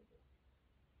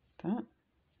 Like that.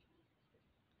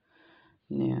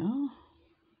 Now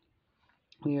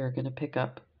we are going to pick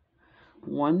up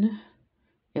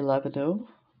 1/11,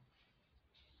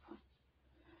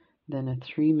 then a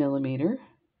 3mm,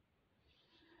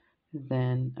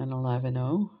 then an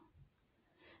 11/0,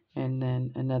 and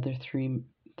then another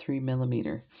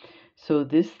 3mm. So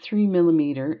this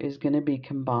 3mm is going to be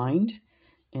combined,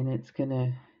 and it's going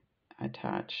to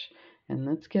attach. And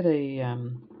let's get a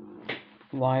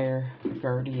wire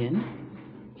guardian.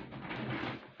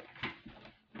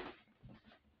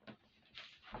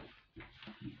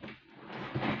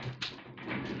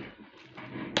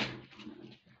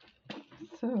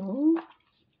 So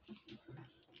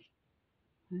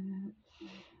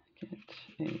let's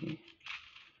get a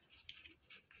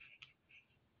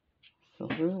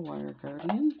silver wire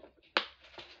guardian.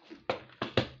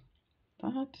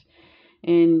 that.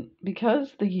 And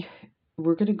because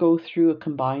we're going to go through a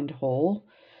combined hole,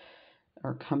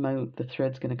 or the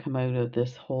thread's going to come out of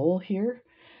this hole here,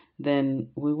 then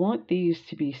we want these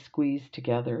to be squeezed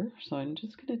together. So I'm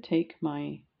just going to take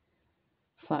my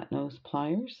flat nose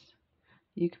pliers.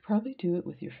 You could probably do it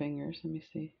with your fingers. Let me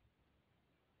see.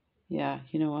 Yeah,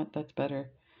 you know what? That's better.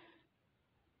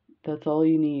 That's all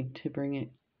you need to bring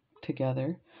it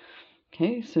together.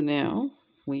 Okay, so now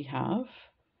we have,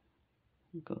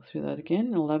 go through that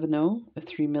again, 11/0, a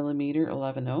 3mm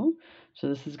 11/0. So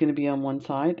this is going to be on one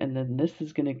side, and then this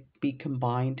is going to be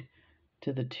combined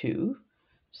to the two.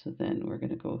 So then we're going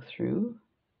to go through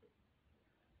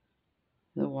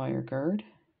the wire guard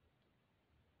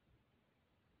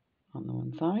on the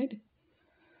one side,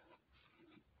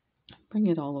 bring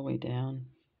it all the way down.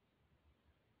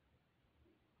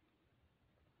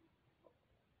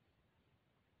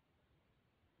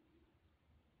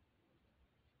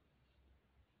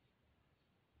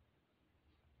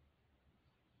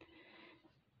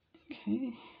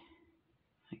 Okay,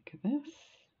 like this.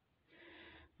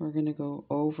 We're going to go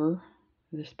over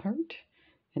this part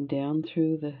and down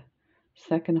through the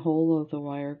second hole of the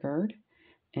wire guard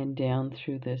and down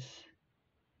through this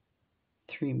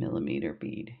 3mm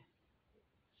bead.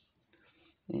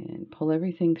 And pull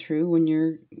everything through. When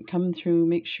you're coming through,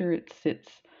 make sure it sits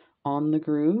on the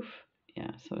groove.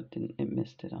 Yeah, so it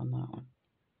missed it on that one.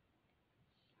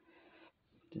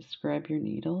 Just grab your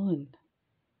needle and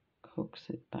coax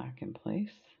it back in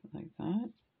place like that,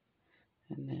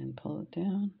 and then pull it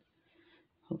down,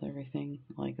 pull everything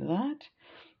like that.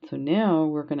 So now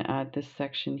we're going to add this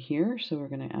section here. So we're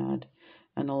going to add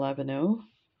an 11/0,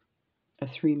 a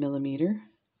 3mm,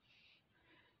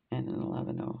 and an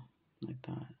 11/0 like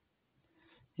that.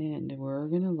 And we're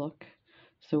going to look.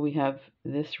 So we have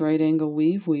this right angle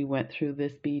weave. We went through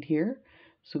this bead here.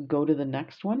 So go to the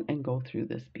next one and go through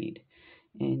this bead.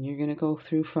 And you're going to go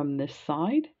through from this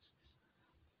side.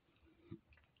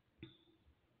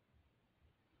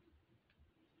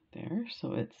 There,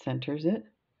 so it centers it.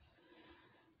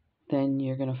 Then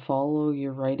you're going to follow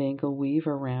your right angle weave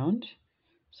around.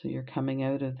 So you're coming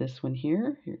out of this one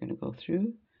here. You're going to go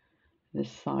through this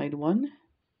side one,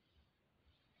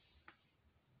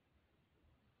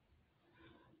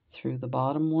 through the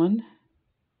bottom one.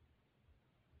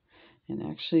 And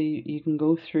actually you can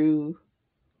go through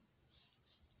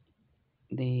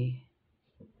the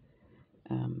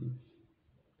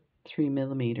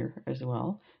 3mm as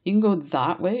well. You can go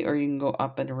that way, or you can go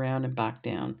up and around and back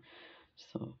down.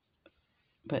 So,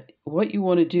 but what you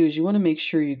want to do is you want to make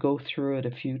sure you go through it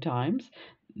a few times,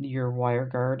 your wire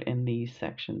guard and these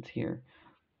sections here.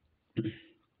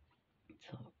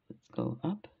 So let's go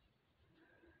up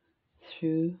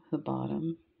through the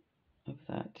bottom of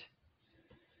that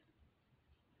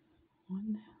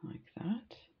one like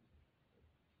that.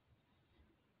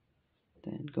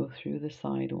 Then go through the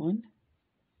side one.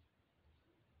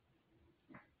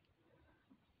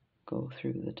 Go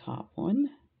through the top one.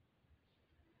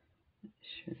 Make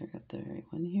sure I got the right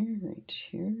one here, right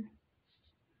here.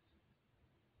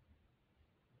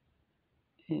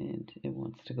 And it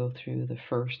wants to go through the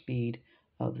first bead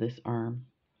of this arm.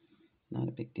 Not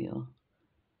a big deal.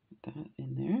 Put that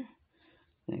in there.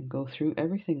 Then go through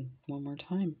everything one more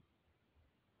time.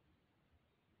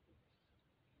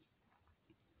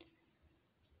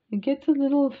 It gets a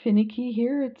little finicky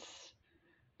here. It's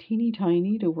teeny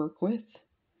tiny to work with,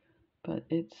 but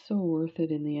it's so worth it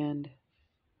in the end.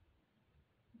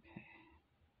 Okay.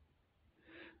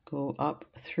 Go up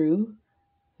through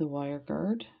the wire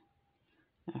guard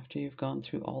after you've gone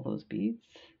through all those beads.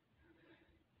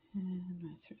 And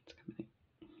my thread's coming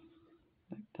out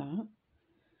like that.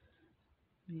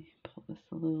 Let me pull this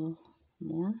a little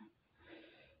more.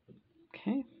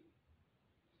 Okay.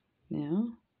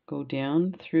 Now go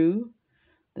down through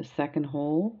the second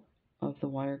hole of the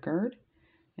wire guard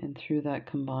and through that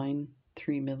combined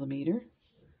 3mm.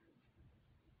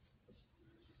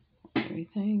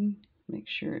 Everything. Make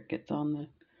sure it gets on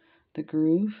the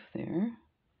groove there.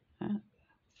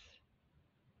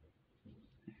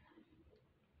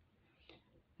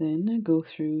 Then go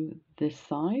through this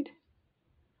side.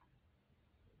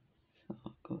 So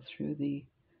I'll go through the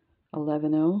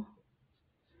 11/0,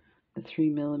 the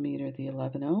 3mm, the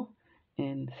 11/0,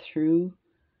 and through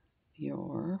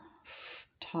your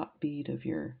top bead of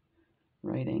your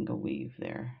right angle weave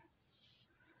there.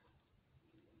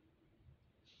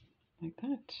 Like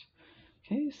that.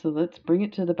 Okay, so let's bring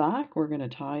it to the back. We're going to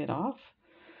tie it off.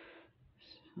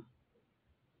 So,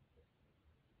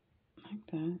 like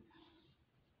that.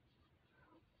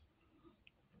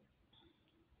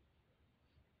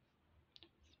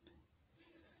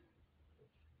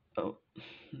 Oh,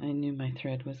 I knew my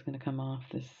thread was going to come off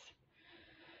this.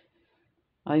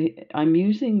 I'm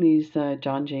using these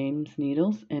John James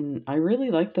needles, and I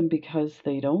really like them because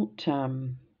they don't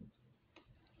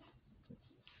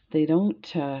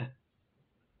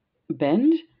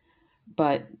bend,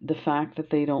 but the fact that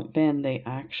they don't bend, they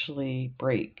actually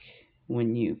break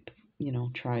when you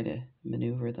try to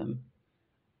maneuver them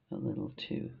a little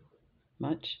too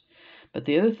much. But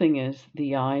the other thing is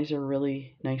the eyes are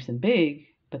really nice and big,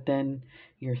 but then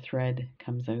your thread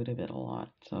comes out of it a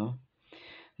lot. So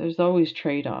there's always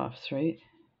trade-offs, right?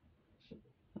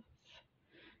 Let's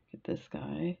get this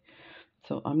guy.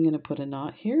 So I'm going to put a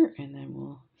knot here, and then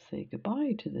we'll say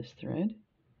goodbye to this thread,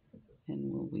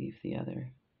 and we'll weave the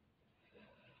other.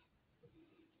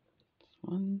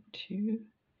 1, 2,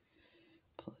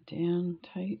 pull it down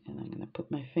tight, and I'm going to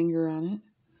put my finger on it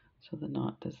so the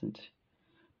knot doesn't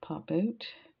pop out,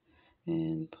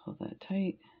 and pull that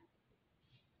tight.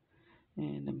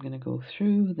 And I'm going to go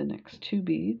through the next 2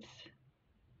 beads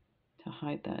to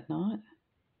hide that knot.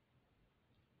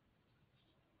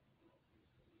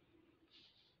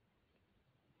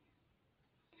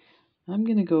 I'm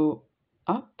going to go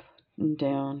up and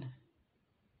down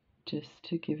just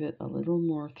to give it a little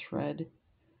more thread,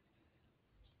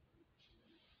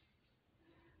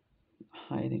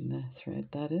 hiding the thread,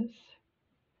 that is.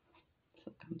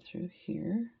 So come through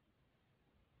here,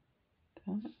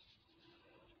 that,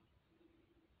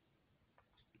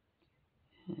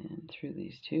 and through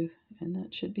these 2, and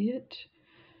that should be it.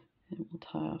 And we'll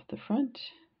tie off the front,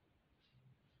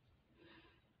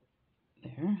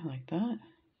 there, like that,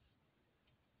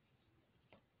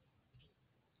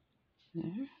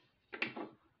 there.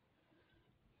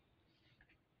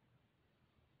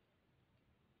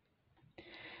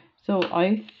 So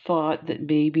I thought that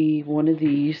maybe one of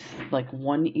these, like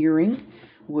one earring,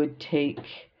 would take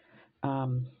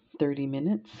 30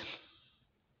 minutes.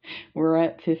 We're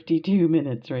at 52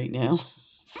 minutes right now.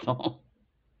 So,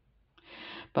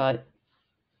 but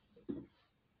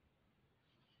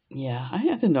yeah, I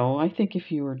don't know. I think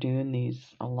if you were doing these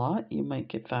a lot, you might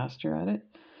get faster at it.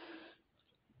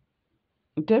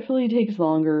 It definitely takes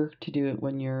longer to do it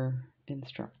when you're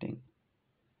instructing.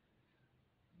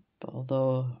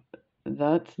 Although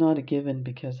that's not a given,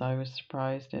 because I was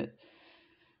surprised at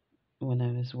when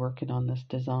I was working on this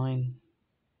design.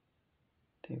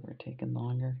 They were taking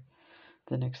longer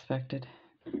than expected.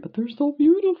 But they're so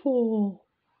beautiful.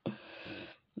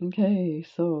 Okay,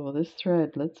 so this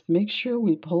thread, let's make sure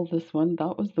we pull this one.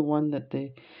 That was the one that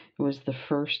it was the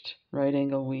first right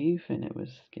angle weave, and it was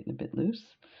getting a bit loose.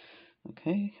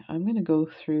 Okay, I'm going to go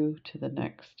through to the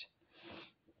next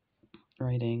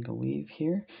right angle weave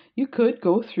here. You could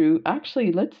go through,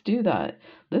 actually, let's do that.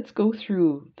 Let's go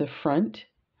through the front,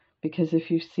 because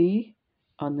if you see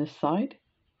on this side,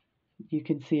 you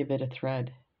can see a bit of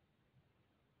thread.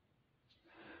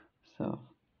 So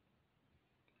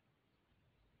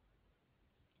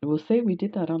we'll say we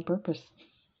did that on purpose.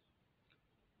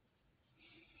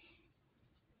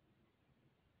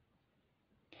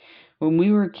 When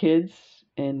we were kids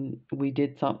and we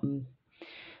did something,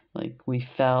 like we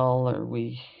fell or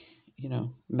we,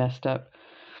 messed up,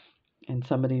 and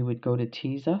somebody would go to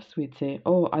tease us, we'd say,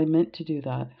 "Oh, I meant to do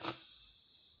that.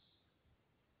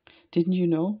 Didn't you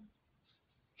know?"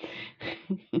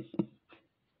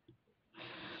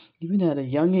 Even at a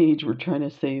young age, we're trying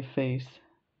to save face.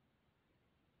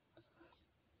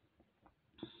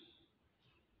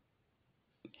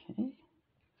 Okay.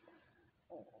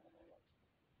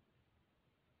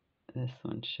 This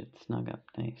one should snug up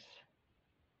nice.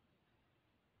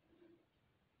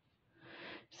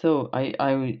 So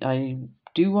I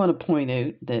do want to point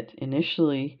out that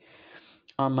initially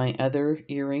on my other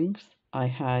earrings, I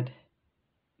had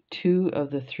 2 of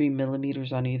the 3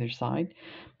 millimeters on either side,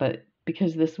 but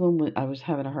because this one I was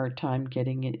having a hard time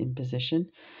getting it in position,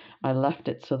 I left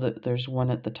it so that there's one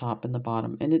at the top and the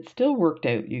bottom, and it still worked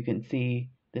out. You can see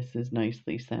this is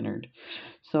nicely centered.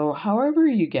 So however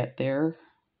you get there,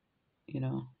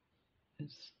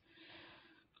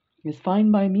 is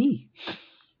fine by me.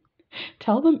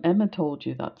 Tell them Emma told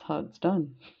you that's how it's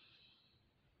done.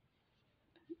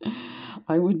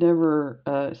 I would never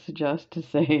suggest to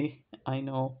say I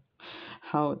know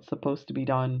how it's supposed to be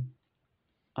done.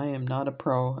 I am not a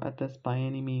pro at this by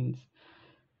any means.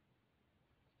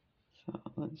 So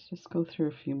let's just go through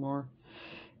a few more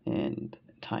and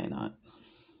tie a knot.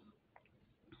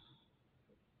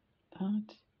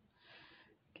 That.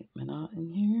 Get my knot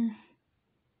in here.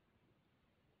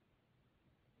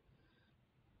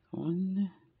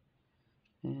 1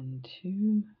 and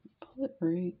 2. Pull it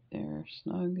right there,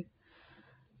 snug.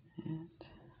 And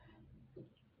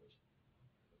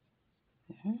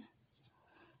there.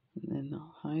 And then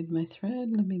I'll hide my thread.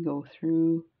 Let me go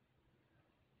through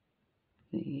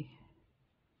the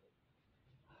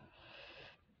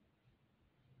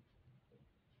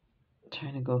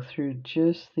trying to go through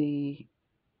just the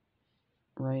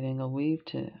right angle weave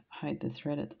to hide the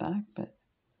thread at the back, but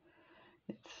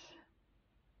it's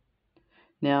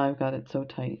now I've got it so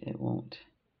tight it won't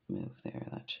move there.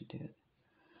 That should do it.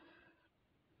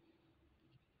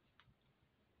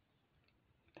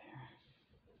 There.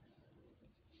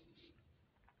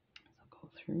 So go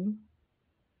through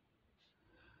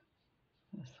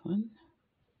this one.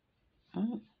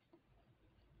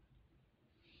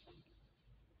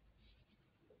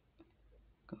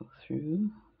 Go through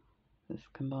this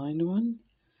combined one.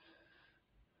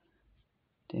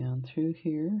 Down through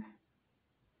here.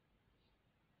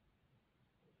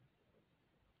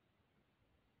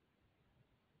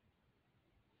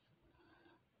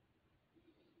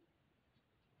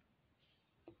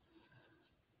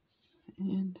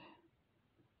 And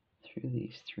through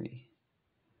these three.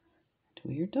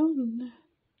 And we are done.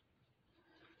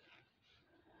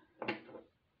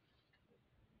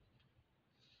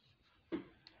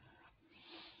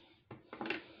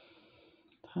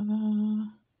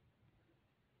 Ta-da!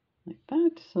 Like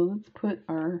that. So let's put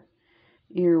our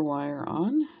ear wire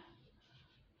on.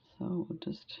 So we'll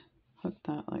just hook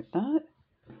that like that.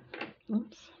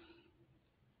 Oops.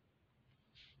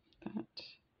 That.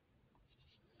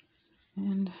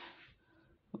 And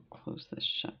we'll close this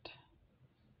shut.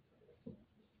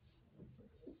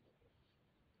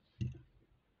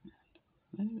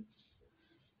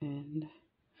 And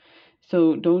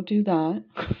so don't do that.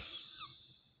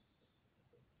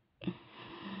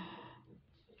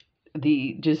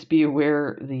 Just be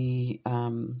aware the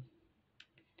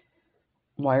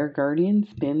wire guardian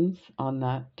spins on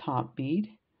that top bead.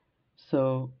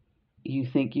 So you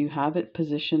think you have it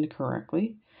positioned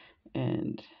correctly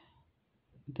and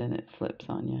then it flips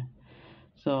on you.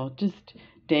 So just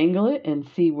dangle it and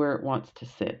see where it wants to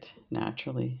sit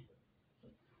naturally.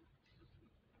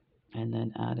 And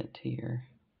then add it to your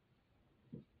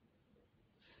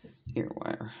ear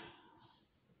wire.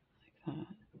 Like that.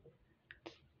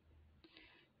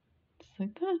 Just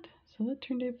like that. So that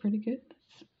turned out pretty good.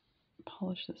 Let's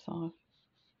polish this off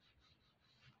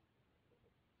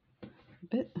a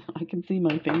bit. I can see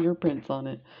my fingerprints on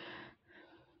it.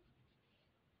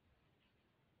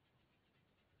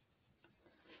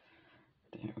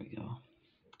 There we go.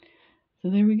 So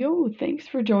there we go. Thanks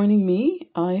for joining me.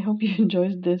 I hope you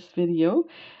enjoyed this video.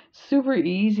 Super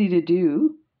easy to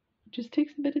do. Just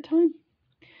takes a bit of time.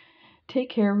 Take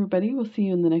care, everybody. We'll see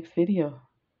you in the next video.